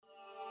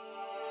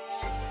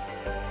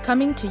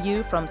Coming to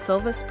you from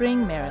Silver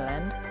Spring,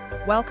 Maryland,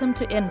 welcome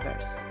to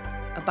Inverse,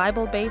 a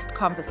Bible-based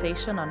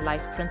conversation on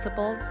life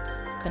principles,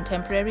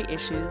 contemporary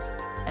issues,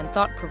 and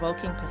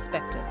thought-provoking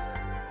perspectives.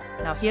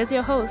 Now here's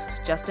your host,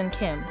 Justin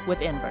Kim,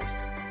 with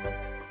Inverse.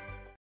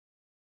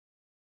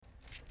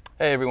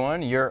 Hey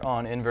everyone, you're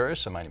on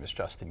Inverse, and my name is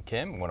Justin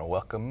Kim. I want to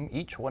welcome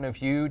each one of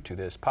you to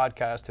this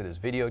podcast, to this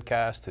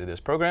videocast, to this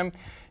program,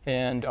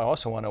 and I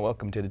also want to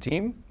welcome to the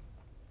team,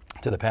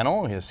 to the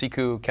panel, here's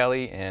Siku,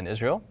 Kelly, and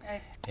Israel.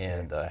 Hi.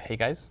 And hey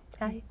guys.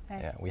 Hi.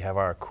 Yeah, we have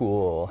our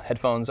cool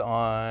headphones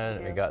on,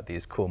 and we got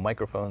these cool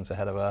microphones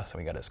ahead of us, and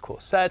we got this cool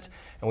set,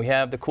 and we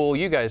have the cool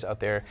you guys out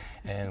there,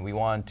 and we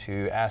want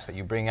to ask that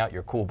you bring out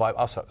your cool Bible.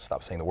 I'll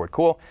stop saying the word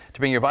cool. To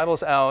bring your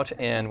Bibles out,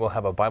 and we'll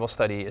have a Bible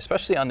study,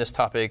 especially on this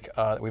topic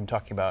that we've been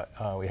talking about.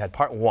 We had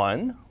part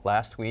 1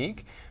 last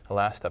week, the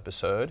last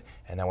episode,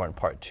 and now we're in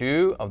part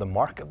 2 of the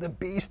Mark of the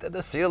Beast and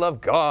the Seal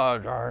of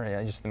God.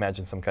 I just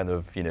imagine some kind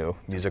of,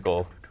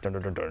 musical dun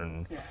dun dun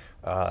dun.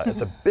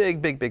 It's a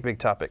big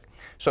topic.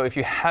 So if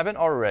you haven't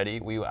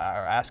already, we are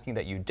asking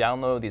that you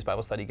download these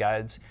Bible study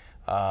guides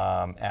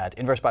at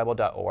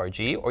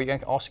inversebible.org, or you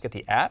can also get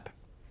the app.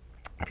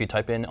 If you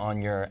type in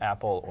on your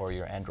Apple or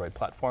your Android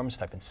platforms,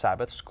 type in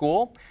Sabbath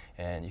School,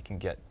 and you can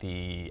get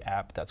the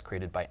app that's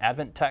created by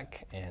Advent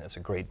Tech, and it's a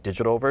great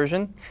digital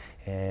version.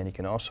 And you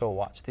can also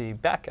watch the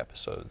back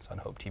episodes on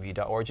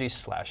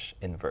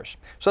hopetv.org/inverse.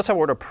 So that's our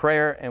word of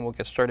prayer, and we'll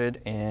get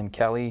started. And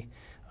Callie,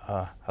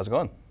 how's it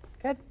going?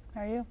 Good.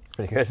 How are you?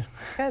 Pretty good.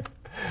 Good.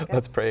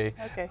 Let's pray.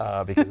 Okay.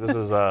 Because this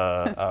is,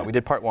 we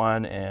did part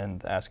 1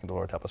 and asking the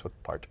Lord to help us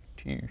with part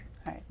 2.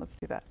 All right, let's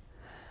do that.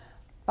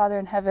 Father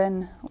in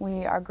heaven,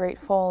 we are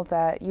grateful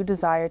that you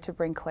desire to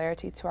bring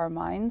clarity to our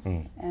minds,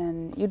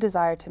 and you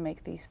desire to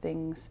make these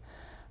things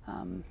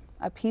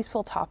a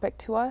peaceful topic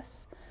to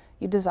us.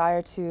 You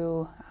desire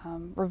to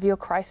reveal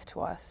Christ to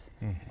us.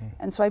 Mm-hmm.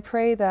 And so I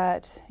pray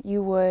that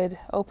you would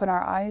open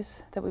our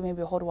eyes, that we may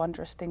behold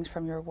wondrous things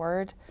from your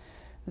word,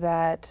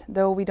 that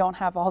though we don't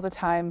have all the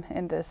time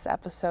in this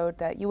episode,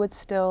 that you would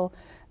still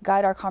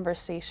guide our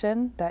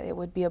conversation, that it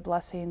would be a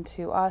blessing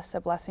to us, a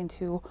blessing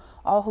to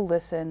all who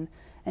listen,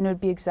 and it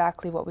would be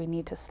exactly what we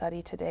need to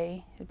study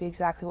today. It would be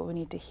exactly what we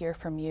need to hear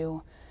from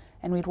you,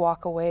 and we'd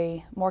walk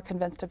away more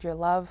convinced of your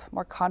love,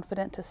 more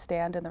confident to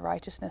stand in the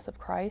righteousness of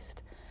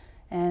Christ,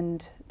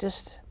 and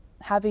just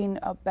having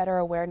a better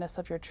awareness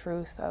of your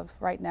truth of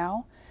right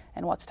now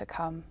and what's to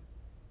come.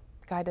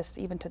 Guide us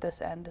even to this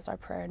end is our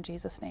prayer in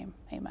Jesus' name.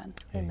 Amen.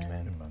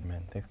 Amen.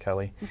 Thanks,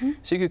 Kelly.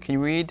 Siku, can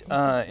you read,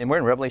 and we're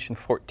in Revelation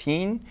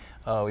 14.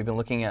 We've been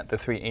looking at the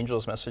 3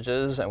 angels'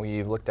 messages, and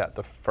we've looked at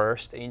the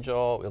first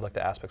angel, we looked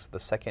at aspects of the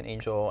second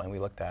angel, and we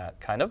looked at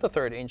kind of the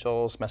third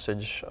angel's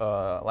message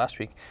last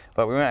week.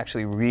 But we're going to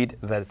actually read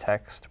the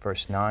text,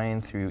 verse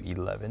 9 through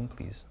 11,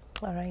 please.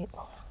 All right.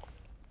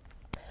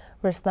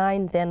 Verse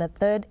 9, then a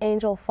third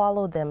angel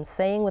followed them,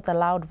 saying with a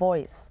loud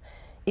voice,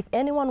 if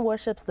anyone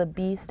worships the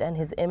beast and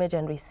his image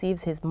and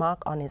receives his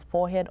mark on his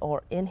forehead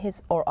or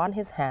on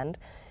his hand,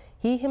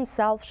 he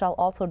himself shall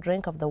also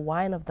drink of the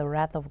wine of the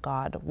wrath of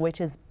God, which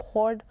is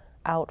poured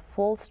out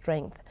full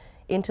strength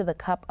into the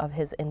cup of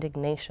his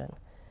indignation.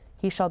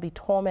 He shall be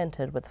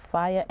tormented with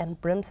fire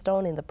and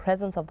brimstone in the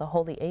presence of the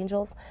holy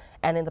angels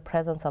and in the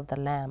presence of the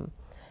Lamb.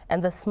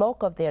 And the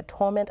smoke of their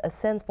torment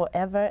ascends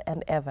forever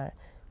and ever,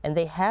 and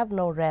they have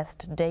no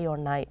rest day or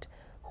night,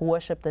 who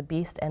worship the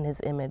beast and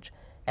his image,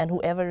 and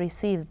whoever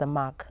receives the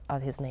mark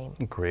of his name.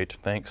 Great,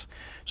 thanks.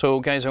 So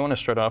guys, I want to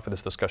start off with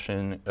this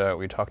discussion.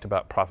 We talked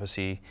about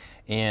prophecy,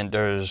 and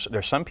there's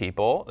some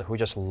people who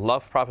just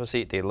love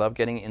prophecy. They love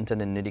getting into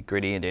the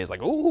nitty-gritty, and they're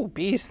like, ooh,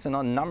 beasts and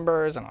on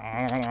numbers and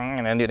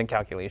then doing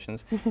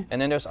calculations.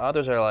 And then there's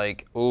others that are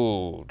like,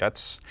 ooh,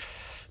 that's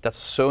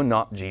so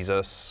not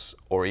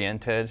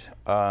Jesus-oriented.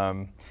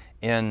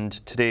 And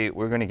today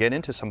we're going to get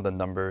into some of the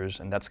numbers,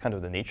 and that's kind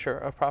of the nature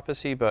of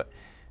prophecy, but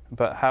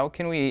how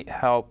can we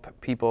help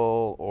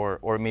people,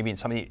 or maybe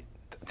somebody,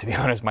 to be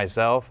honest,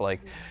 myself,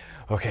 like,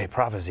 okay,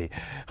 prophecy.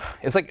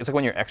 It's like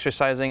when you're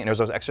exercising, and there's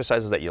those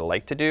exercises that you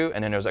like to do,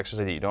 and then there's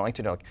exercises that you don't like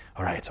to do. Like,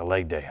 all right, it's a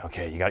leg day.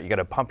 Okay, you got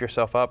to pump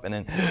yourself up,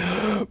 and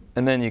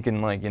then you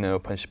can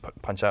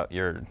punch out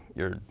your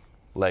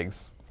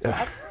legs.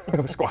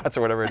 Squats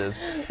or whatever it is.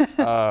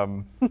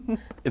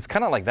 It's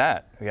kind of like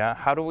that. Yeah.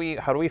 How do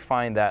we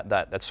find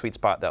that sweet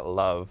spot, that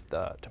love,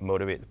 to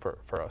motivate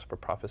for us for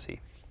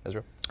prophecy?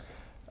 Israel?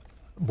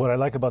 What I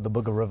like about the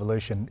book of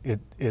Revelation,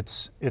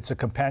 it's a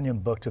companion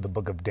book to the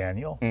book of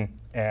Daniel.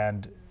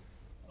 And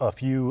a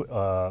few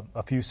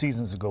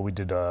seasons ago, we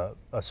did a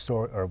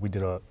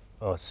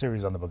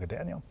series on the book of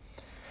Daniel.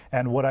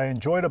 And what I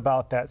enjoyed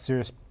about that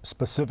series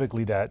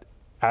specifically that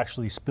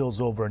actually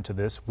spills over into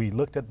this, we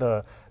looked at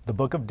the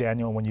book of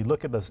Daniel. And when you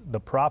look at the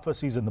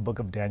prophecies in the book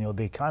of Daniel,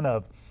 they kind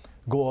of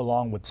go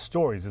along with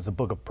stories. It's a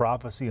book of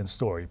prophecy and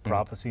story,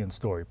 prophecy and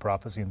story,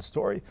 prophecy and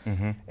story.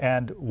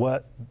 And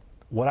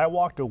what I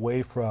walked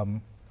away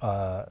from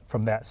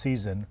that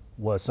season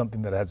was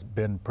something that has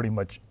been pretty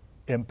much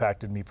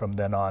impacted me from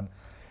then on,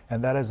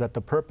 and that is that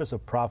the purpose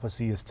of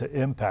prophecy is to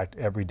impact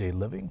everyday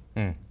living.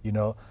 You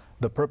know,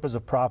 the purpose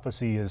of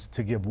prophecy is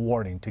to give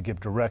warning, to give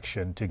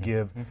direction, to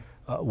give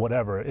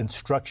whatever,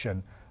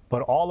 instruction.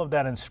 But all of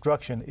that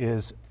instruction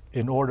is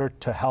in order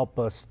to help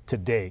us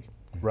today,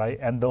 right?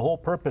 And the whole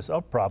purpose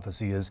of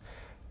prophecy is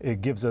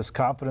it gives us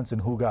confidence in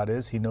who God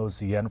is. He knows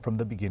the end from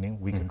the beginning.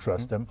 We can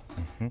trust Him.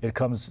 It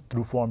comes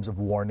through forms of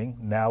warning.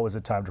 Now is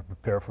a time to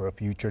prepare for a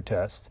future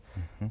test.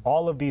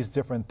 All of these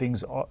different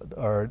things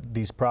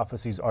these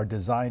prophecies are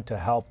designed to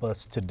help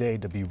us today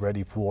to be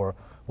ready for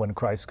when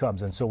Christ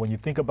comes. And so when you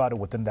think about it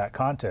within that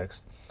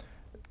context,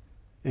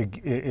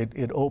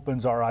 it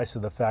opens our eyes to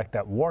the fact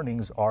that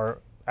warnings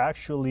are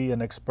actually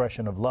an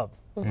expression of love,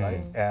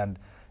 right? And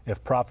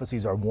if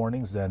prophecies are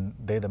warnings, then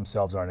they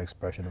themselves are an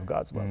expression of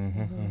God's love.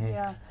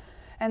 Yeah,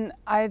 and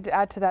I'd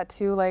add to that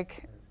too,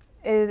 like,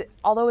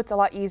 although it's a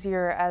lot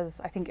easier,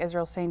 as I think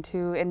Israel's saying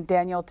too, in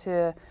Daniel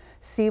to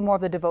see more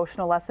of the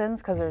devotional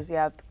lessons, because there's,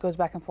 it goes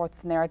back and forth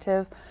with the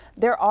narrative.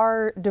 There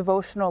are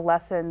devotional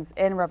lessons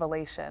in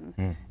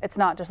Revelation. It's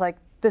not just like,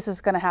 this is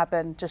going to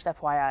happen, just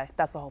FYI.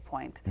 That's the whole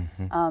point.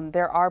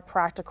 There are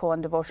practical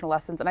and devotional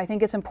lessons, and I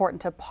think it's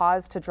important to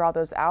pause to draw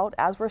those out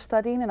as we're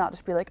studying and not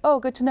just be like,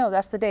 oh, good to know,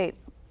 that's the date.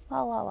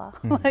 La la la.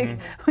 Like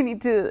we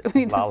need to sit.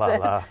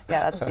 Yeah,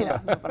 that's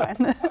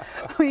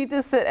we need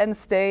to sit and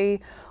stay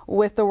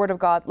with the Word of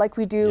God, like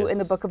we do in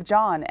the Book of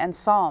John and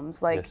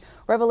Psalms. Like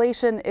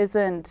Revelation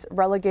isn't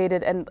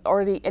relegated and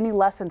already any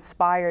less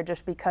inspired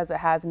just because it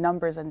has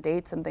numbers and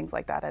dates and things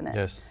like that in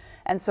it.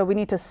 And so we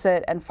need to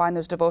sit and find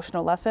those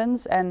devotional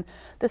lessons. And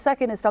the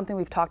second is something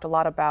we've talked a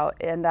lot about,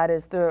 and that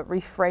is the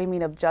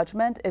reframing of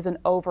judgment is an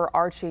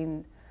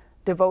overarching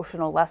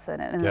devotional lesson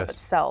in and of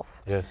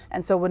itself.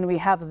 And so when we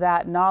have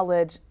that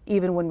knowledge,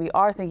 even when we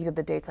are thinking of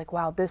the dates, like,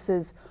 wow, this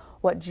is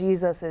what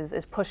Jesus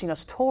is pushing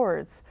us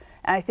towards.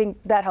 And I think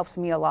that helps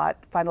me a lot,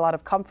 find a lot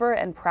of comfort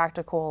and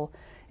practical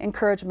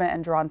encouragement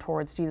and drawn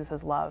towards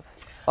Jesus' love.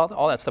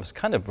 All that stuff is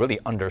kind of really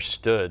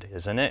understood,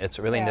 isn't it? It's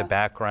really in the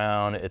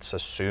background, it's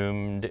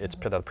assumed, it's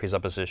the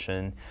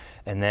presupposition,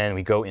 and then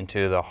we go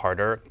into the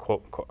harder,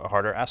 quote,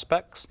 harder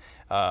aspects.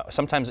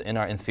 Sometimes in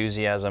our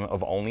enthusiasm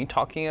of only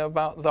talking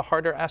about the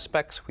harder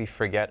aspects, we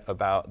forget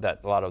about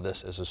that a lot of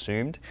this is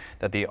assumed,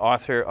 that the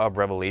author of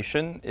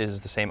Revelation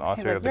is the same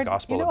author of the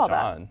Gospel of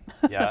John.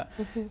 The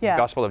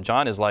Gospel of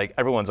John is like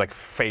everyone's like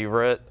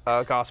favorite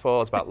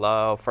gospel. It's about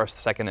love.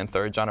 1st, 2nd, and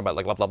 3rd John are about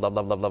like love, love, love,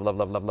 love, love, love, love,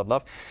 love, love, love,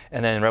 love.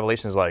 And then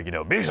Revelation is like,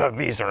 beasts of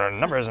beasts or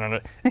numbers.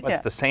 It's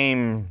the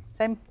same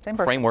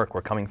framework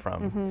we're coming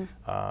from.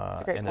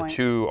 And the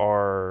two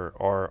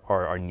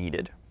are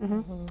needed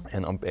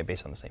and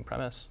based on the same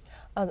premise.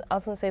 I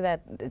was going to say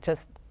that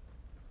just,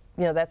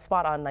 that's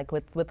spot on. Like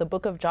with the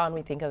Book of John,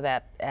 we think of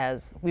that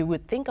as, we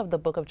would think of the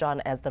Book of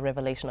John as the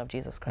revelation of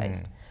Jesus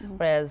Christ.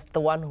 Whereas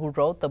the one who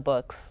wrote the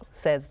books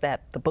says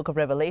that the Book of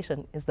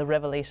Revelation is the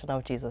revelation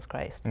of Jesus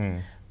Christ.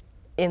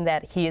 In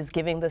that he is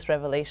giving this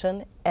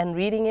revelation, and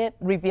reading it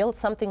reveals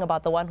something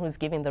about the one who's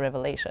giving the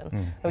revelation.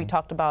 And we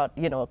talked about,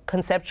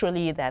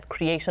 conceptually that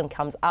creation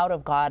comes out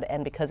of God,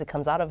 and because it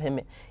comes out of him,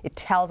 it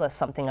tells us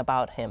something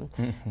about him.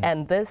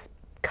 And this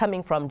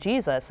coming from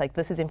Jesus, like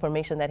this is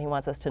information that he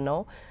wants us to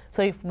know.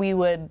 So if we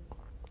would,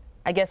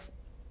 I guess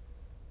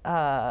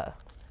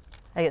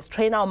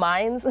train our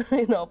minds,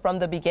 from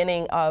the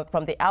beginning,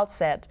 from the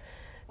outset,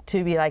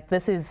 to be like,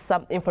 this is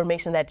some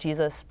information that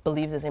Jesus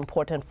believes is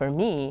important for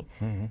me,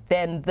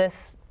 then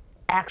this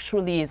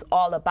actually is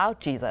all about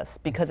Jesus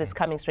because it's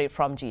coming straight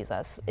from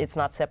Jesus. It's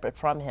not separate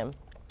from him,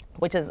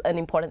 which is an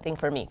important thing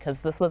for me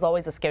because this was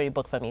always a scary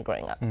book for me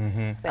growing up.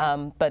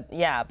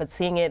 But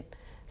seeing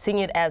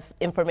it as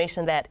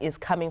information that is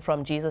coming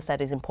from Jesus that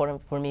is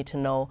important for me to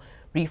know,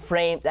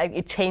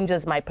 it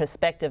changes my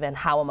perspective and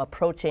how I'm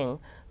approaching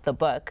the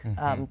book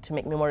to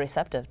make me more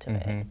receptive to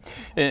it.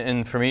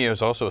 And for me, it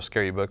was also a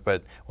scary book,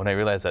 but when I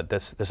realized that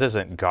this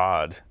isn't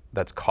God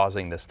that's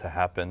causing this to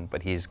happen,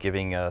 but he's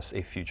giving us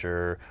a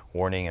future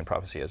warning and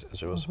prophecy, as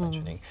I was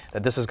mentioning,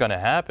 that this is going to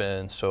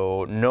happen,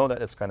 so know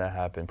that it's going to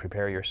happen.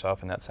 Prepare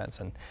yourself in that sense.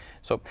 And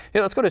so,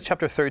 let's go to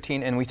chapter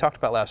 13, and we talked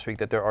about last week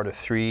that there are the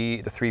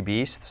three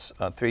beasts,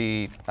 not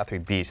three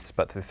beasts,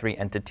 but the three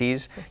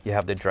entities. You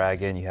have the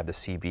dragon, you have the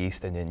sea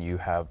beast, and then you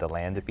have the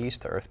land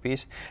beast, the earth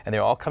beast, and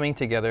they're all coming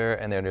together,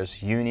 and then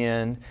there's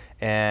union.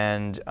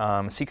 And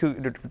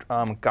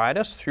Siku, guide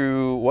us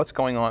through what's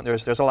going on.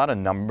 There's a lot of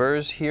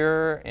numbers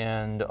here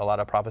and a lot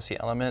of prophecy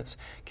elements.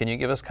 Can you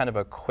give us kind of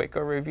a quick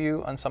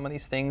overview on some of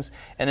these things?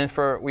 And then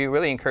we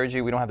really encourage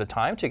you, we don't have the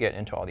time to get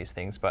into all these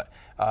things, but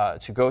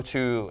to go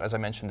to, as I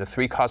mentioned, the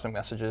 3 cosmic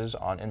messages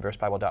on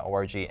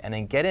inversebible.org and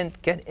then get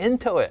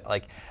into it.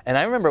 And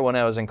I remember when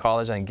I was in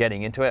college and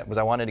getting into it, was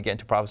I wanted to get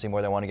into prophecy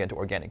more than I wanted to get into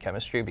organic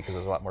chemistry because it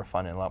was a lot more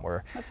fun and a lot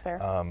more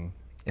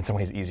in some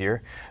ways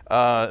easier.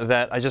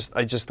 That I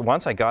just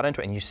once I got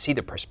into it, and you see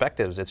the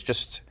perspectives, it's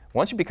just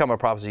once you become a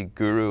prophecy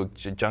guru,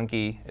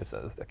 junkie, if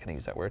can I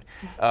use that word,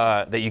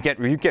 that you get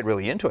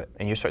really into it,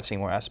 and you start seeing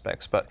more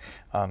aspects. But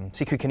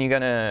Siku, can you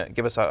gonna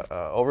give us an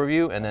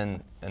overview, and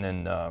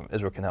then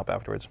Israel can help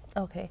afterwards?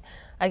 Okay.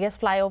 I guess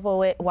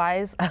flyover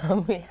wise,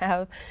 we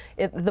have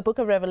the book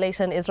of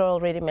Revelation. Israel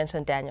already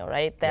mentioned Daniel,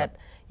 right? That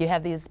you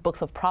have these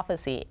books of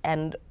prophecy,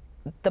 and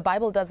the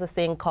Bible does this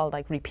thing called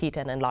like repeat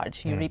and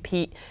enlarge. You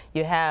repeat,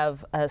 you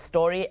have a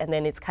story, and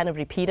then it's kind of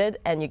repeated,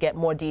 and you get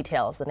more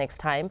details the next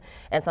time.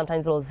 And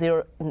sometimes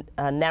it'll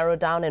narrow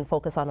down and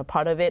focus on a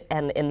part of it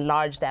and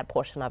enlarge that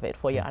portion of it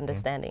for your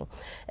understanding.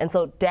 And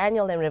so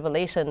Daniel and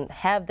Revelation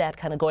have that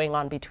kind of going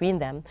on between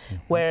them,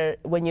 where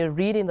when you're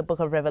reading the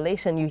book of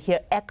Revelation, you hear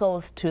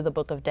echoes to the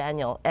book of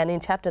Daniel. And in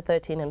chapter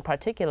 13 in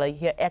particular, you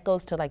hear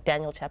echoes to like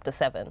Daniel chapter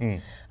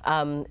 7,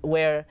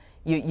 where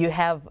you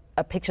have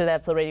a picture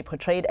that's already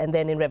portrayed, and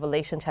then in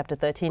Revelation chapter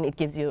 13, it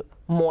gives you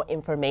more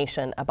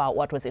information about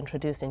what was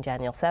introduced in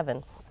Daniel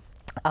 7.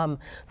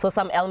 So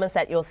some elements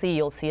that you'll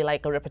see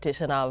like a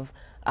repetition of,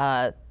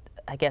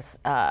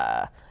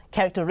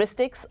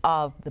 characteristics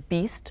of the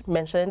beast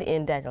mentioned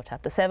in Daniel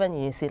chapter 7.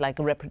 You see like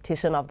a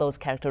repetition of those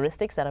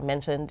characteristics that are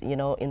mentioned,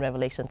 in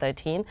Revelation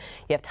 13.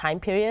 You have time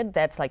period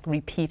that's like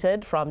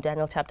repeated from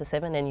Daniel chapter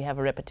 7, and you have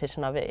a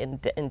repetition of it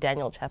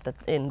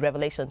in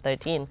Revelation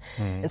 13.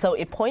 And so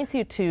it points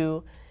you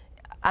to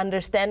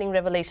understanding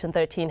Revelation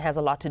 13 has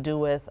a lot to do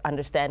with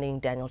understanding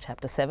Daniel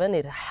chapter 7.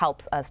 It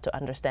helps us to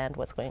understand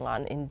what's going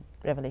on in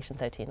Revelation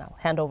 13. I'll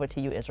hand over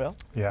to you, Israel.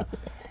 Yeah,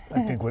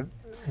 I think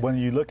when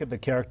you look at the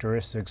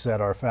characteristics that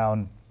are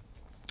found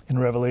in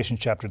Revelation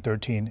chapter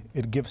 13,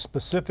 it gives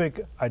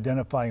specific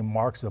identifying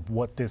marks of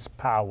what this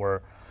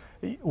power,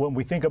 when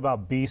we think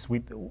about beasts,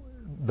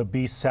 the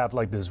beasts have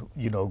like this,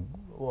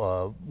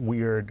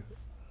 weird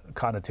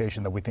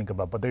connotation that we think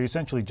about, but they're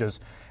essentially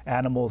just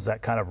animals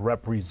that kind of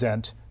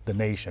represent the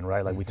nation,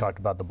 right? Like we talked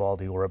about the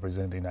bald eagle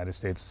representing the United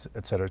States,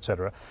 et cetera, et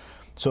cetera.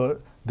 So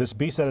this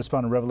beast that is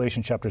found in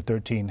Revelation chapter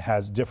 13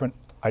 has different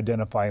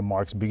identifying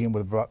marks. Beginning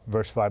with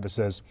verse 5, it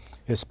says,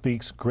 it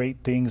speaks great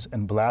things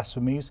and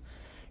blasphemies.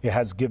 It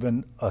has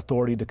given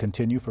authority to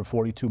continue for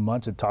 42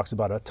 months. It talks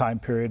about a time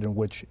period in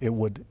which it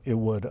would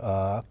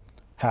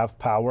have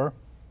power.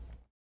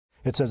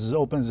 It says it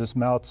opens its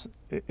mouth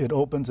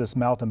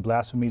and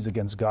blasphemies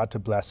against God, to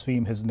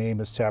blaspheme his name,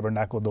 his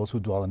tabernacle, those who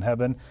dwell in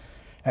heaven.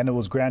 And it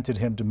was granted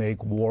him to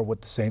make war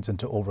with the saints and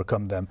to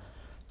overcome them.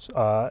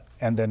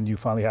 And then you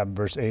finally have in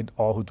verse 8,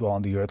 all who dwell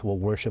on the earth will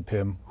worship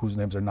him, whose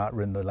names are not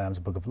written in the Lamb's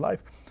book of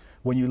life.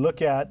 When you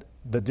look at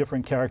the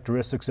different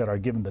characteristics that are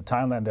given, the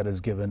timeline that is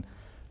given,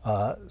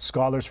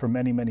 scholars for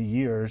many, many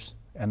years,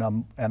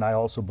 and I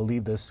also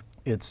believe this,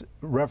 it's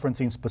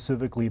referencing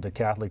specifically the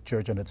Catholic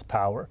Church and its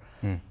power.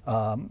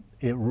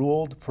 It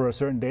ruled for a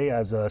certain day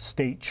as a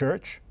state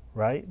church,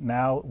 right?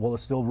 Now, it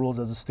still rules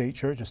as a state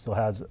church. It still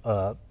has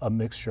a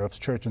mixture of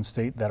church and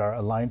state that are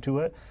aligned to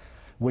it,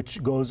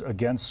 which goes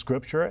against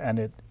Scripture, and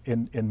it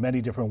in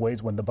many different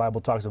ways. When the Bible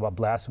talks about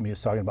blasphemy,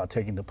 it's talking about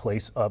taking the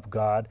place of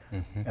God,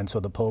 and so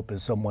the Pope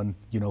is someone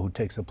who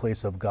takes the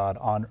place of God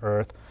on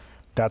earth.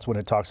 That's when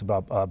it talks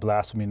about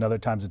blasphemy. And other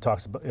times it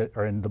talks about,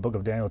 or in the book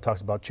of Daniel, it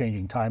talks about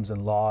changing times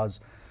and laws.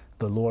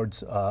 The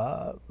Lord's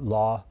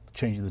law,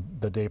 changing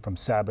the day from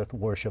Sabbath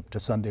worship to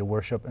Sunday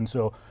worship. And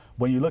so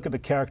when you look at the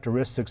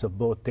characteristics of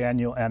both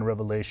Daniel and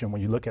Revelation,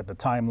 when you look at the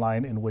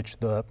timeline in which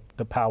the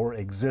power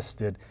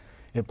existed,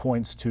 it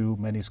points to,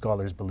 many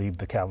scholars believe,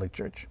 the Catholic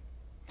Church.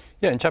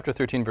 Yeah, in chapter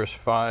 13, verse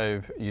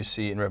 5, you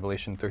see in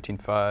Revelation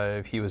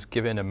 13:5, he was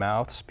given a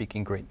mouth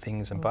speaking great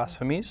things and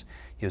blasphemies.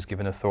 He was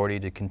given authority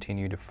to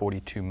continue to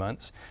 42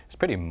 months. It's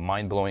pretty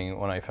mind-blowing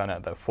when I found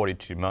out that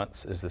 42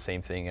 months is the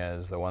same thing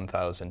as the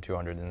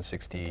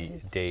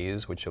 1,260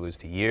 days, which alludes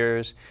to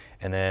years.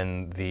 And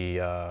then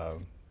the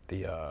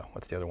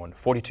what's the other one?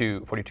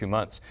 42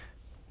 months.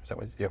 Is that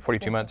what? Yeah,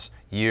 42 months,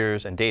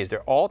 years, and days.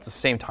 They're all at the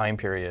same time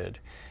period.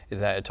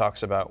 That it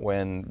talks about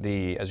when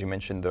as you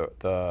mentioned,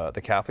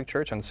 the Catholic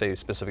Church, and say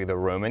specifically the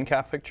Roman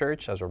Catholic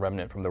Church, as a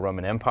remnant from the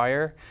Roman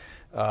Empire,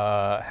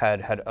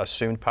 had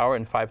assumed power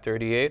in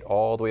 538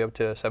 all the way up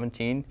to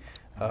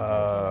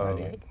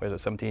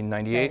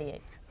 1798.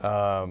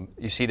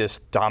 You see this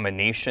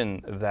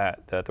domination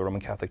that the Roman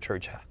Catholic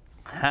Church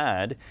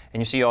had, and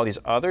you see all these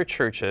other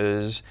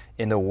churches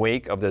in the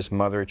wake of this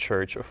mother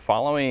church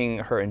following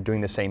her and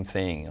doing the same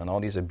thing, and all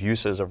these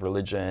abuses of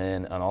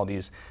religion and all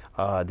these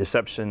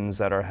deceptions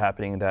that are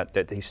happening, that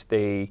they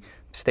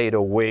stayed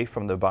away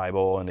from the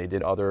Bible, and they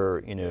did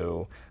other,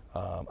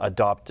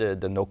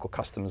 adopted the local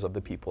customs of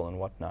the people and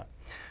whatnot.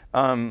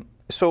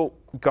 So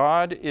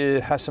God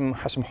has some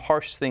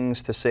harsh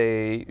things to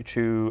say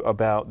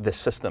about this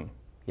system.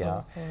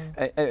 Yeah,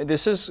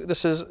 this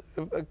is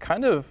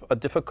kind of a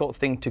difficult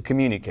thing to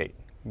communicate.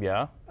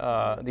 Yeah,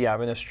 the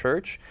Adventist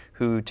Church,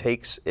 who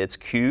takes its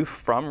cue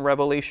from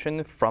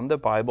Revelation, from the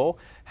Bible,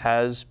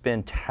 has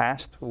been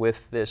tasked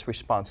with this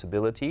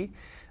responsibility.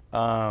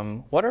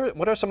 what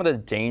are some of the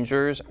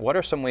dangers? What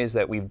are some ways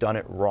that we've done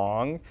it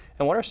wrong?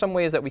 And what are some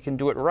ways that we can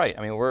do it right?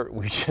 I mean,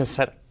 we just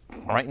said it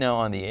right now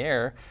on the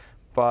air,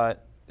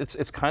 but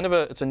it's kind of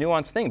a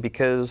nuanced thing,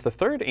 because the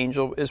third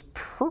angel is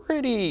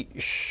pretty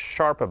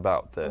sharp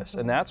about this,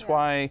 and that's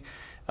why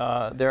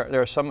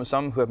there are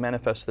some who have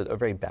manifested a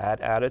very bad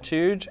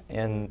attitude,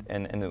 and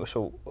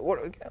so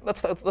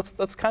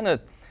let's kind of,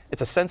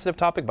 it's a sensitive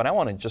topic, but I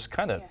want to just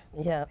kind of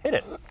hit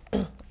it.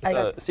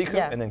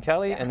 Siku, and then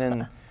Kelly, and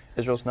then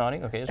Israel's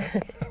nodding. Okay,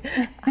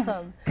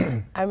 Israel.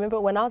 I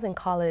remember when I was in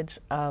college,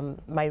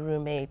 my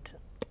roommate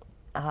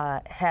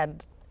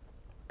had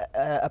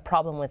a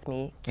problem with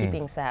me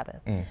keeping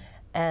Sabbath,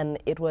 and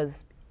it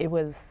was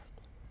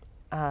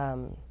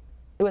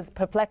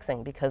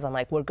perplexing, because I'm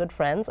like, we're good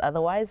friends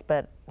otherwise,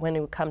 but when it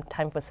would come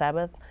time for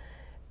Sabbath,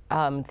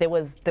 there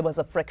was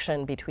a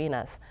friction between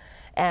us,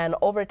 and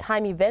over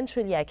time,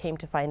 eventually, I came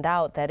to find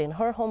out that in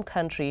her home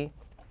country,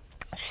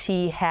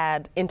 she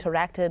had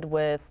interacted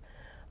with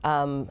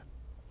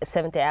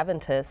Seventh-day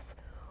Adventists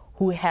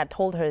who had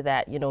told her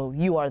that,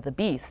 you are the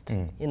beast,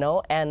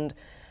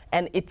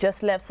 and it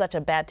just left such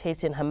a bad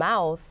taste in her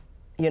mouth,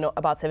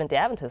 about Seventh-day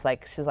Adventists.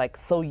 Like, she's like,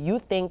 so you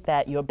think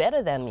that you're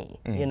better than me,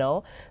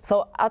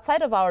 So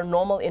outside of our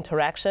normal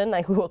interaction,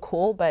 like, we were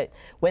cool, but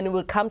when it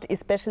would come to,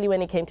 especially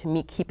when it came to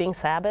me keeping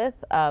Sabbath,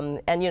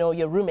 and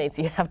your roommates,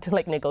 you have to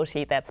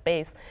negotiate that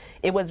space,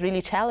 it was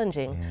really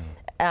challenging.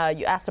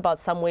 You asked about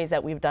some ways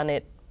that we've done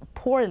it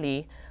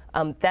poorly.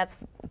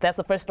 That's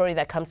the first story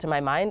that comes to my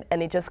mind,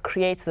 and it just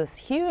creates this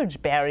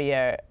huge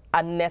barrier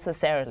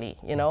unnecessarily,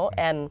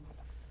 and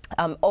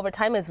over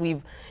time, as we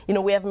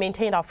have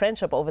maintained our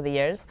friendship over the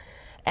years,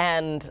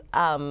 and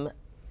I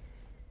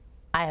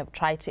have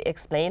tried to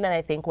explain, and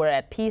I think we're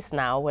at peace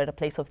now. We're at a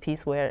place of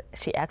peace where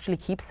she actually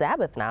keeps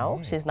Sabbath now.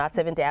 She's not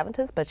Seventh-day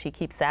Adventist, but she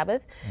keeps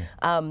Sabbath.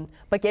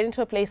 But getting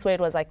to a place where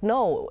it was like,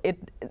 no,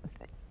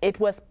 it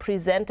was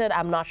presented,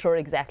 I'm not sure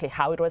exactly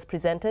how it was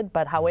presented,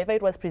 but however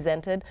it was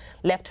presented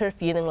left her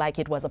feeling like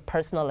it was a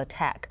personal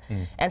attack.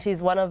 And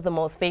she's one of the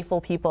most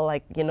faithful people,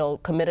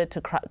 committed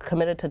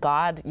to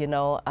God,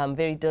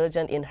 very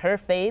diligent in her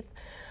faith.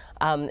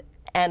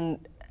 And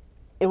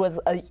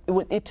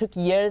it took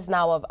years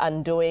now of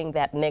undoing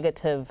that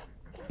negative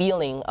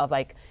feeling of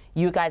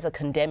you guys are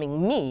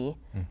condemning me,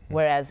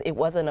 whereas it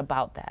wasn't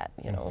about that,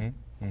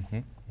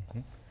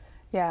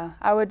 Yeah,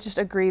 I would just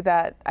agree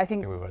that I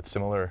think we've had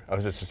similar. I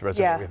was just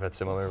resonating. We've had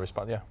similar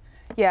response. Yeah.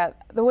 Yeah,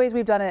 the ways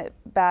we've done it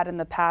bad in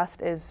the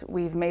past is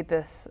we've made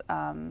this,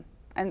 and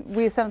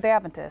we as Seventh-day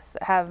Adventists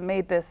have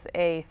made this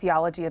a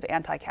theology of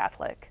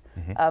anti-Catholic,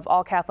 of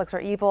all Catholics are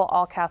evil,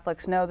 all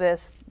Catholics know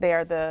this, they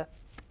are the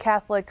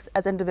Catholics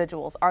as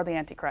individuals are the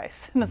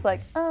Antichrist. And it's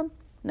like,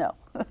 no,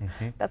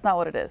 that's not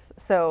what it is.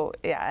 So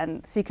yeah,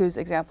 and Siku's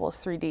example is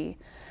 3D.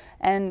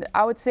 And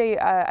I would say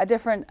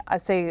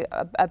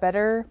a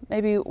better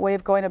maybe way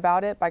of going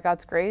about it by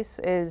God's grace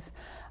is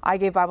I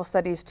gave Bible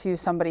studies to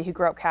somebody who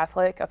grew up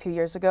Catholic a few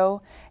years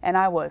ago, and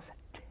I was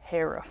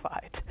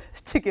terrified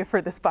to give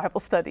her this Bible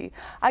study.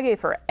 I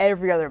gave her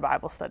every other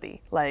Bible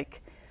study,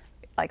 like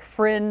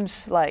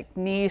fringe, like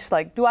niche,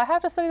 do I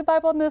have to study the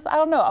Bible in this? I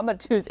don't know. I'm going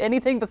to choose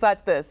anything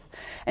besides this.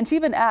 And she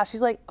even asked,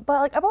 she's like,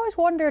 but I've always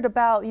wondered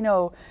about,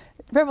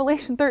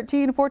 Revelation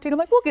 13, 14. I'm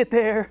like, we'll get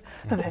there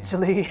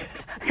eventually.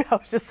 I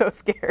was just so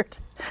scared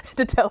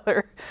to tell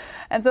her.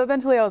 And so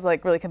eventually I was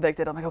really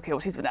convicted. I'm like, okay, well,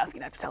 she's been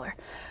asking, I have to tell her.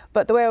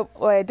 But the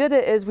way I did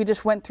it is we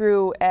just went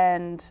through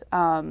and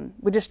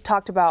we just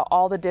talked about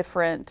all the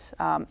different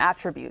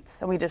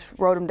attributes, and we just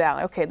wrote them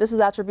down. Okay, this is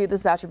attribute,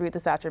 this attribute,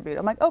 this attribute.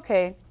 I'm like,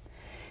 okay,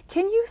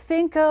 can you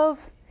think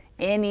of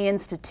any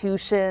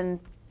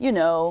institution,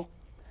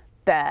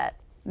 that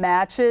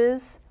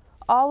matches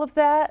all of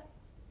that?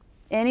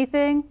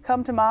 Anything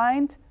come to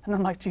mind? And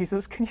I'm like,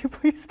 Jesus, can you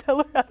please tell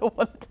her? I don't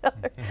want to tell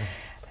her.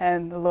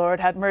 And the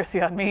Lord had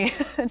mercy on me.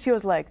 And she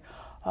was like,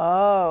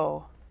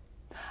 oh,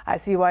 I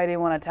see why you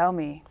didn't want to tell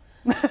me.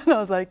 And I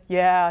was like,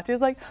 yeah. She was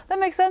like, that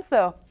makes sense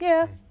though.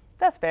 Yeah,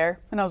 that's fair.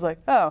 And I was like,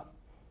 oh,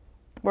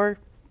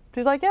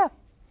 she's like, yeah,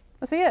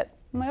 I see it.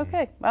 I'm like,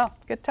 okay, well,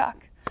 good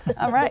talk.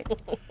 All right,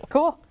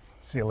 cool.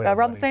 See you later.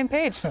 We're on the same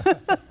page.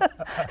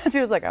 And she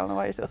was like, I don't know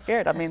why you're so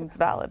scared. I mean, it's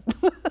valid.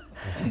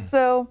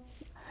 So,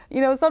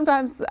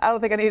 sometimes I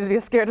don't think I needed to be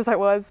as scared as I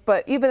was,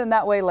 but even in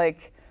that way,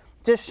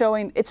 just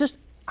showing, it's just,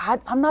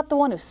 I'm not the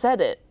one who said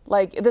it.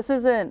 This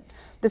isn't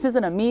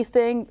a me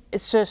thing,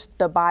 it's just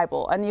the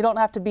Bible. And you don't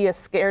have to be as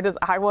scared as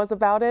I was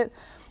about it.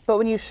 But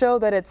when you show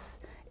that it's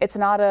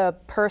not a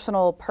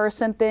personal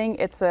person thing,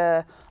 it's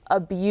a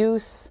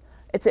abuse,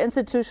 it's an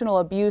institutional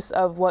abuse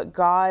of what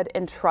God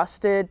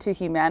entrusted to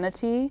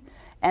humanity,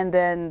 and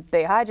then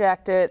they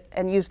hijacked it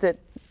and used it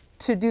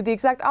to do the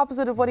exact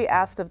opposite of what he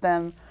asked of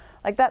them.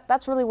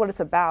 That's really what it's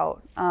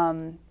about.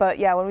 But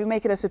yeah, when we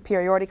make it a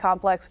superiority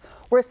complex,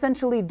 we're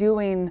essentially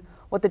doing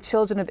what the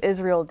children of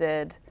Israel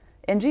did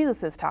in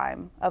Jesus'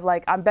 time, of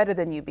I'm better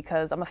than you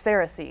because I'm a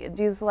Pharisee. And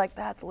Jesus is like,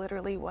 that's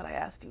literally what I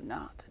asked you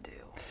not to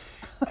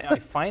do. I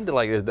find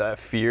like that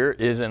fear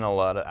is in a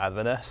lot of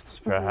Adventists,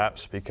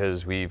 perhaps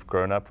because we've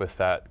grown up with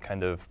that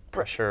kind of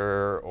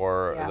pressure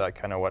or that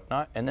kind of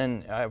whatnot. And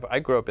then I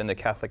grew up in the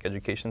Catholic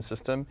education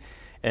system,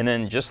 and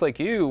then just like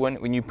you,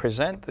 when you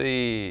present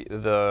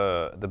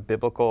the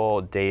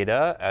biblical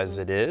data as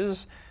it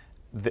is,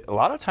 a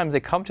lot of times they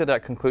come to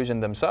that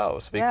conclusion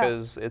themselves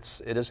because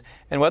it is,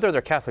 and whether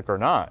they're Catholic or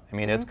not, I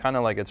mean, it's kind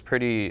of like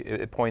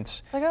it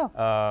points. It's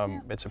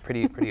like, it's a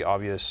pretty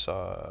obvious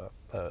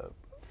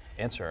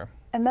answer.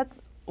 And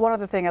that's one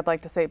other thing I'd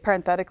like to say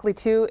parenthetically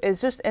too, is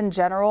just in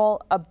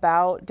general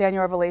about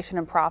Daniel, Revelation,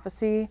 and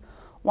prophecy.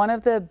 One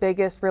of the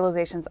biggest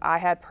realizations I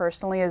had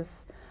personally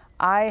is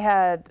I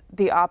had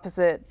the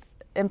opposite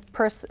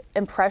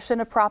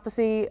impression of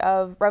prophecy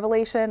of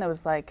Revelation. It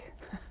was like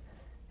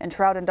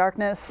enshrouded in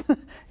darkness.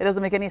 It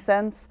doesn't make any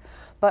sense.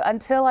 But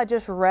until I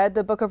just read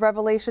the book of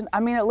Revelation,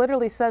 I mean, it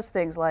literally says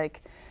things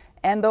like,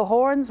 and the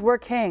horns were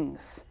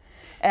kings,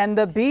 and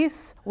the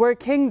beasts were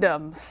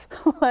kingdoms.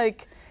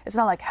 Like, it's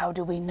not like, how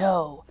do we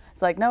know?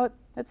 It's like, no,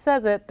 it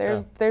says it.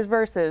 There's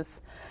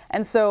verses.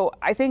 And so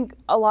I think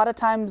a lot of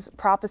times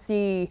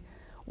prophecy,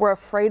 we're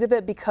afraid of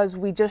it because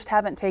we just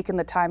haven't taken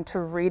the time to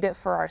read it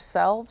for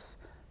ourselves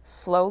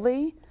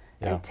slowly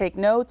and take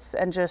notes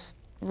and just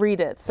read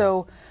it.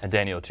 So and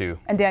Daniel too.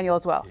 And Daniel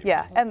as well.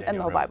 Yeah. And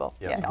the whole Bible.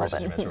 All of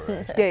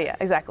it. Yeah,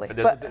 exactly.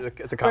 But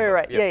it's a combo.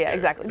 Right. Yeah,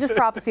 exactly. Just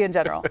prophecy in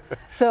general.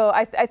 So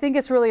I think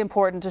it's really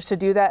important just to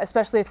do that,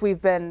 especially if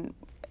we've been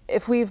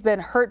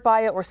hurt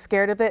by it or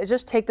scared of it, is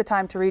just take the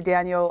time to read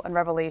Daniel and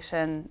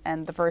Revelation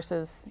and the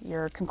verses,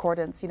 your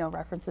concordance,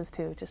 references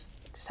to. Just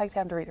take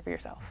time to read it for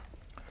yourself.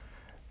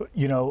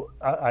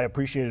 I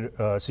appreciated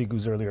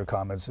Siku's earlier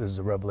comments is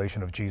the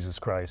revelation of Jesus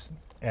Christ.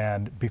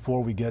 And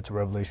before we get to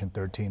Revelation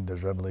 13,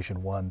 there's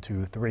Revelation 1,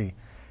 2, 3.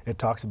 It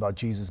talks about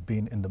Jesus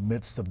being in the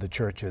midst of the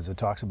churches. It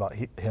talks about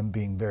him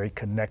being very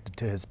connected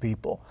to his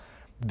people.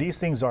 These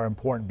things are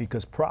important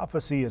because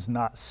prophecy is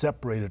not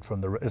separate from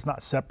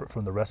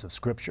the rest of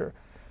Scripture,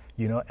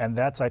 and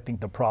that's, I think,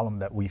 the problem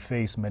that we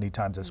face many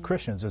times as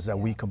Christians is that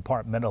we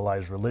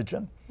compartmentalize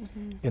religion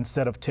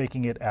instead of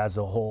taking it as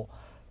a whole.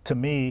 To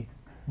me,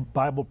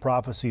 Bible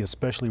prophecy,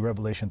 especially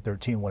Revelation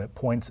 13, when it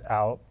points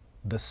out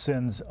the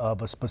sins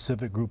of a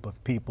specific group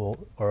of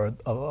people or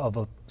of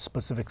a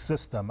specific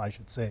system, I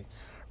should say,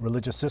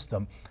 religious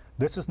system,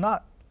 this is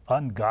not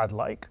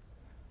ungodlike.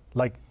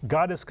 Like,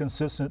 God is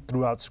consistent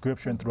throughout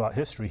Scripture and throughout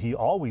history. He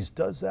always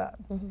does that.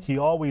 He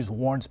always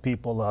warns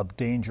people of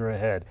danger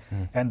ahead.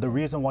 And the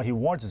reason why he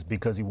warns is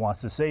because he wants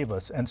to save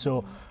us. And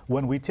so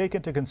when we take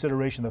into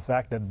consideration the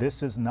fact that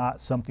this is not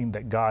something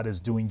that God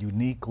is doing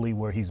uniquely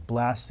where he's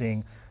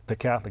blasting the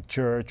Catholic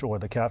Church or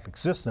the Catholic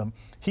system,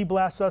 he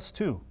blasts us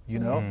too, He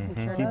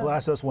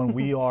blasts us when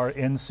we are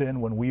in sin,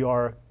 when we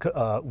are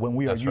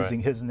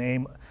using his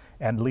name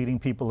and leading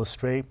people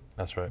astray.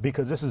 That's right.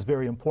 Because this is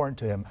very important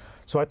to him.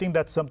 So I think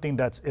that's something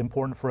that's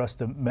important for us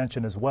to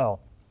mention as well.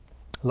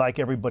 Like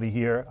everybody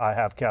here, I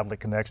have Catholic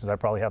connections. I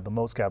probably have the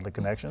most Catholic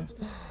connections.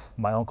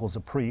 My uncle's a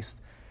priest.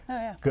 Oh,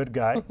 yeah. Good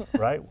guy,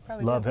 right?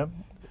 Love him.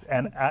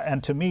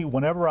 And to me,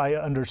 whenever I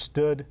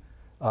understood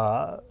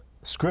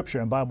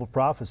Scripture and Bible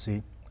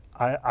prophecy,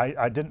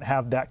 I didn't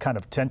have that kind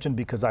of tension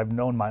because I've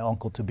known my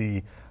uncle to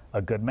be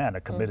a good man,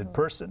 a committed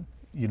person,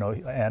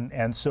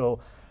 and so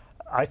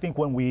I think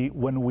when we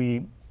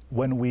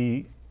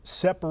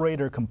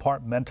separate or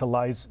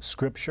compartmentalize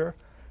Scripture,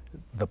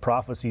 the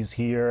prophecies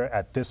here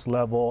at this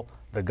level,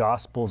 the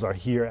Gospels are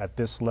here at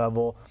this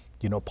level,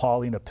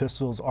 Pauline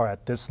epistles are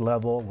at this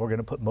level, we're going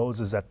to put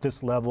Moses at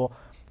this level,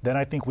 then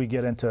I think we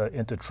get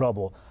into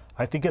trouble.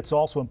 I think it's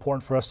also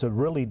important for us to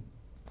really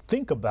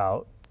think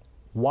about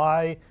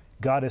why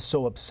God is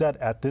so upset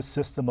at this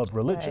system of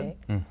religion,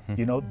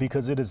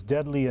 because it is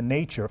deadly in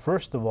nature.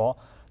 First of all,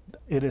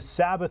 it is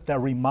Sabbath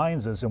that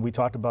reminds us, and we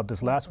talked about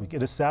this last week,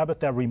 it is Sabbath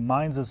that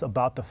reminds us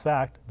about the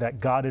fact that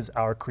God is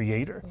our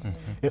creator.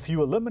 If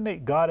you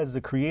eliminate God as the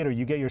creator,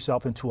 you get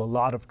yourself into a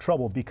lot of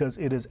trouble because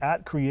it is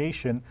at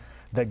creation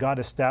that God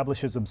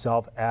establishes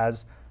himself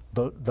as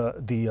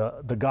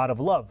the God of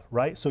love,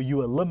 right? So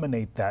you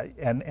eliminate that,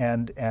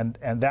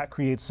 and that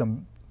creates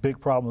some big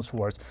problems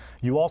for us.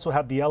 You also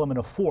have the element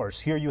of force.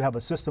 Here you have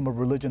a system of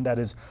religion that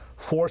is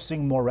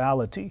forcing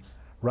morality,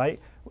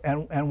 right?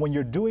 And when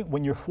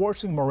you're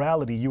forcing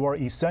morality, you are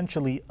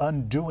essentially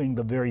undoing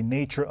the very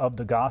nature of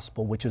the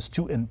gospel, which is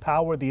to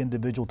empower the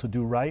individual to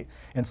do right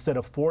instead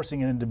of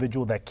forcing an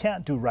individual that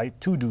can't do right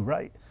to do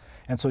right.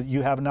 And so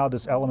you have now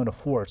this element of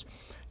force.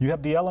 You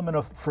have the element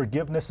of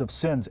forgiveness of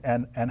sins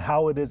and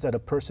how it is that a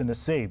person is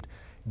saved.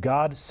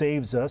 God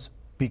saves us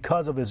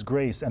because of his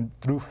grace and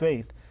through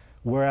faith,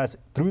 whereas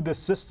through the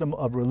system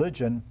of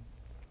religion,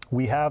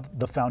 we have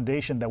the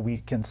foundation that we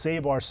can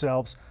save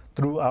ourselves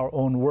through our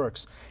own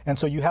works. And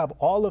so you have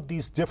all of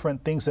these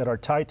different things that are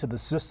tied to the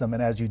system,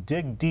 and as you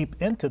dig deep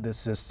into this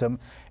system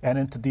and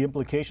into the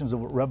implications of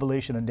what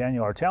Revelation and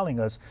Daniel are telling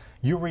us,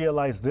 you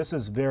realize this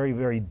is very,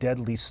 very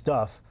deadly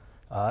stuff,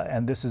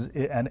 and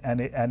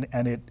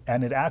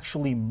it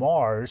actually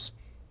mars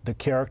the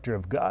character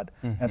of God.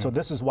 And so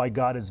this is why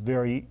God is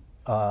very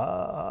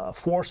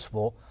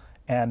forceful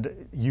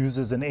and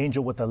uses an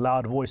angel with a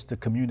loud voice to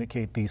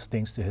communicate these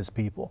things to his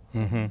people.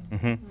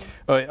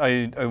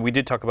 We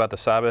did talk about the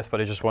Sabbath,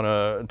 but I just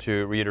want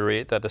to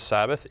reiterate that the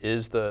Sabbath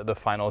is the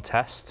final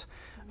test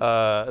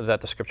that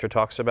the Scripture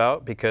talks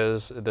about,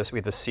 because we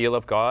have the seal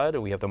of God,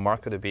 we have the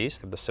mark of the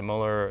beast, the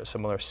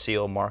similar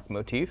seal mark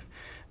motif.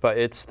 But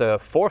it's the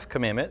fourth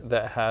commandment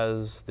that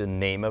has the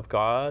name of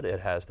God, it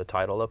has the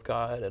title of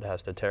God, it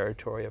has the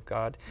territory of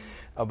God.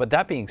 But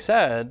that being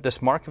said, this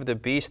mark of the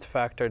beast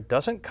factor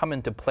doesn't come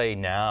into play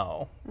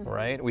now,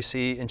 right? We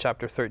see in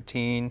chapter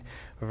 13,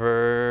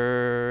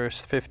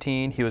 verse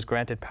 15, he was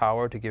granted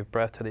power to give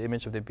breath to the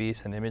image of the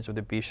beast, and the image of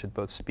the beast should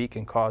both speak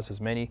and cause as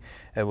many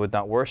as would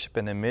not worship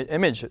in the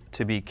image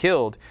to be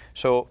killed.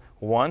 So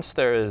once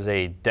there is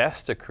a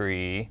death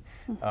decree,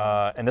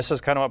 and this is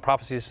kind of what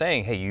prophecy is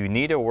saying, hey, you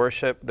need to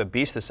worship, the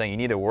beast is saying, you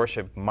need to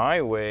worship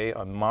my way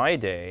on my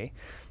day.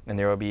 And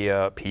there will be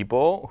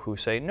people who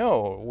say,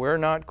 no, we're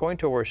not going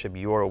to worship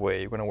your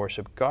way. You're going to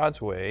worship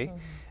God's way.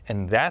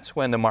 And that's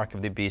when the mark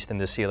of the beast and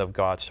the seal of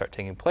God start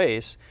taking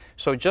place.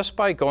 So just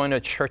by going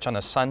to church on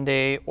a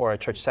Sunday or a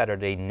church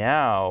Saturday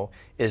now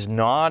is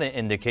not an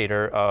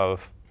indicator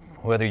of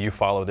whether you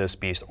follow this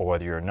beast or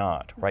whether you're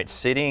not, right?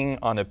 Sitting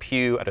on the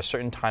pew at a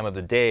certain time of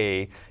the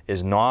day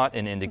is not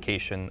an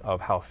indication of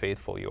how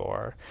faithful you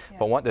are. Yeah.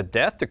 But when the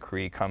death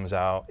decree comes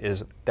out,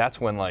 that's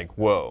when, like,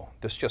 whoa,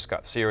 this just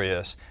got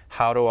serious.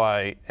 How do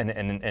I,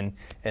 I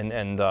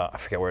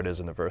forget where it is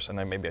in the verse, and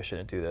maybe I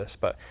shouldn't do this,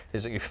 but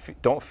is that you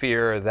don't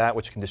fear that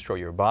which can destroy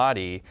your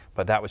body,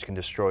 but that which can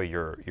destroy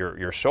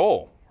your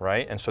soul.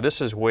 Right? And so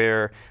this is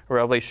where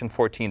Revelation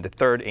 14, the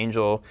third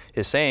angel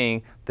is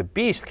saying the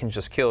beast can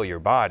just kill your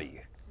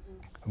body.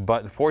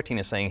 But 14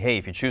 is saying, hey,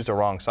 if you choose the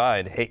wrong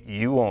side, hey,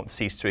 you won't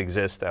cease to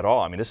exist at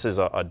all. I mean, this is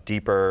a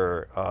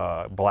deeper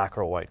black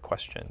or white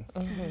question.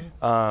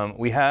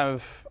 We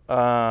have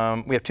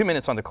 2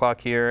 minutes on the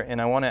clock here,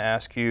 and I want to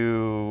ask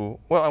you,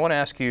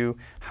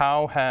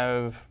 how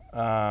have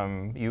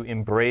you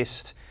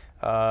embraced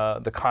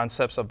the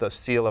concepts of the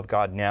seal of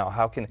God now?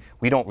 How can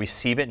we don't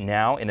receive it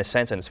now in a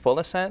sense, in its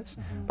fullest sense,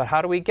 but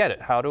how do we get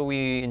it? How do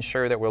we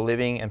ensure that we're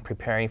living and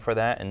preparing for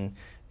that? And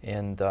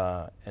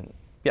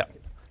yeah.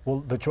 Well,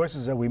 the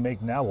choices that we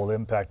make now will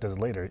impact us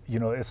later. You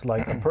know, it's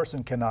like a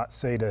person cannot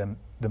say to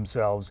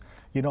themselves,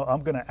 you know,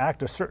 I'm going to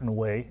act a certain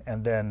way,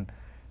 and then,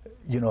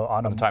 you know,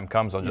 when the time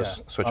comes, I'll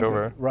just switch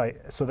over. Right.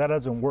 So that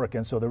doesn't work.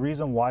 And so the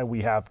reason why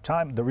we have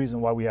time, the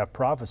reason why we have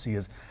prophecy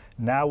is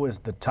now is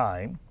the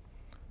time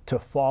to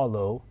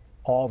follow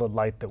all the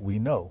light that we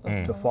know,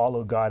 to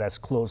follow God as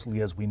closely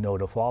as we know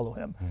to follow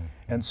him.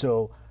 And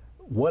so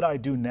what I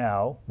do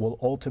now will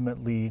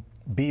ultimately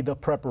be the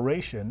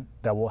preparation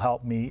that will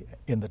help me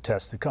in the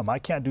test to come. I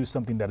can't do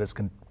something that is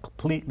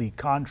completely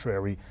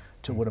contrary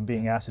to what I'm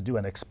being asked to do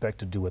and expect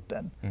to do it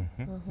then. I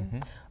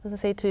was going to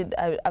say too,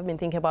 I've been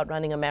thinking about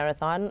running a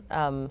marathon,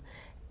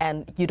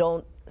 and you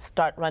don't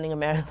start running a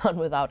marathon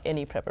without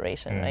any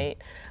preparation, right?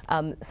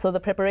 So the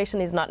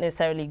preparation is not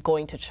necessarily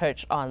going to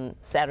church on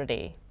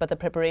Saturday, but the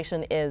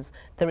preparation is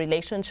the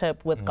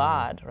relationship with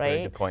God, right?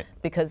 Very good point.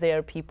 Because there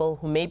are people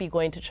who may be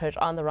going to church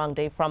on the wrong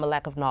day from a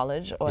lack of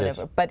knowledge or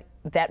whatever, but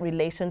that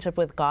relationship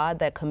with God,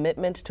 that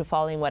commitment to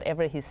following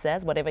whatever he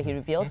says, whatever he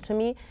reveals to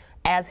me,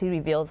 as he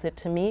reveals it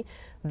to me,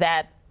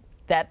 that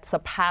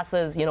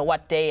surpasses, you know,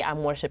 what day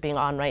I'm worshiping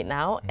on right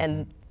now,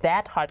 and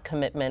that heart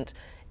commitment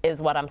is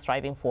what I'm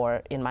striving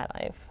for in my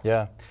life.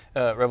 Yeah.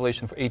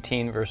 Revelation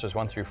 18 verses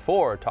 1 through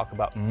 4 talk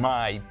about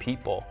my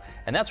people.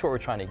 And that's what we're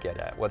trying to get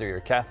at. Whether you're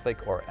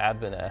Catholic or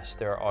Adventist,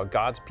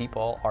 God's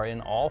people are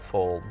in all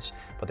folds,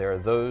 but there are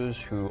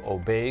those who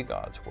obey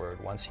God's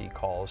word once he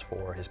calls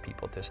for his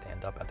people to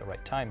stand up at the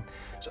right time.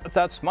 So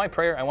that's my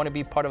prayer. I want to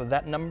be part of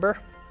that number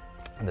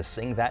and to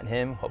sing that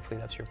hymn. Hopefully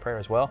that's your prayer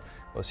as well.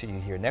 We'll see you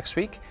here next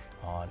week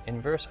on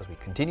Inverse as we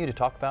continue to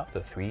talk about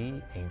the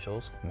three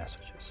angels'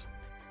 messages.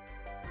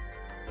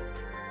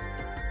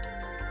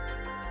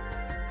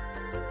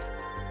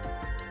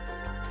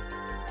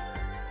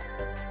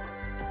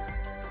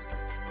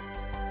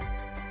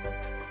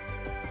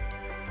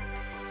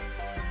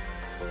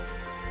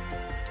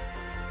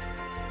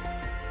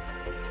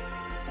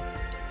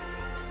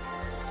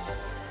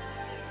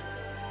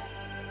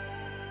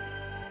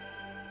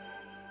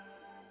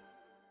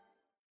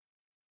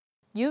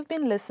 You've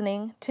been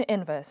listening to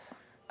Inverse,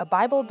 a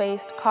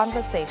Bible-based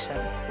conversation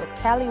with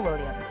Callie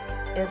Williams,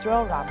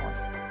 Israel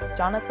Ramos,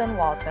 Jonathan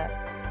Walter,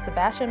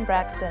 Sebastian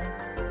Braxton,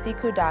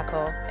 Siku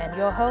Dako, and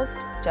your host,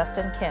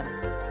 Justin Kim.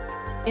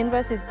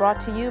 Inverse is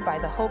brought to you by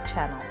the Hope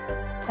Channel,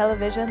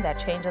 television that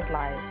changes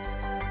lives.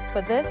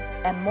 For this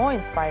and more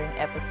inspiring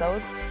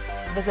episodes,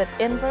 visit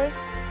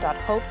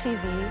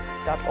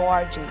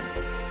inverse.hopetv.org.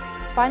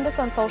 Find us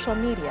on social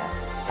media,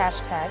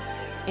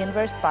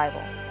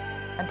 #InverseBible.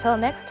 Until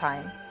next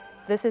time,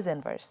 this is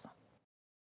Inverse.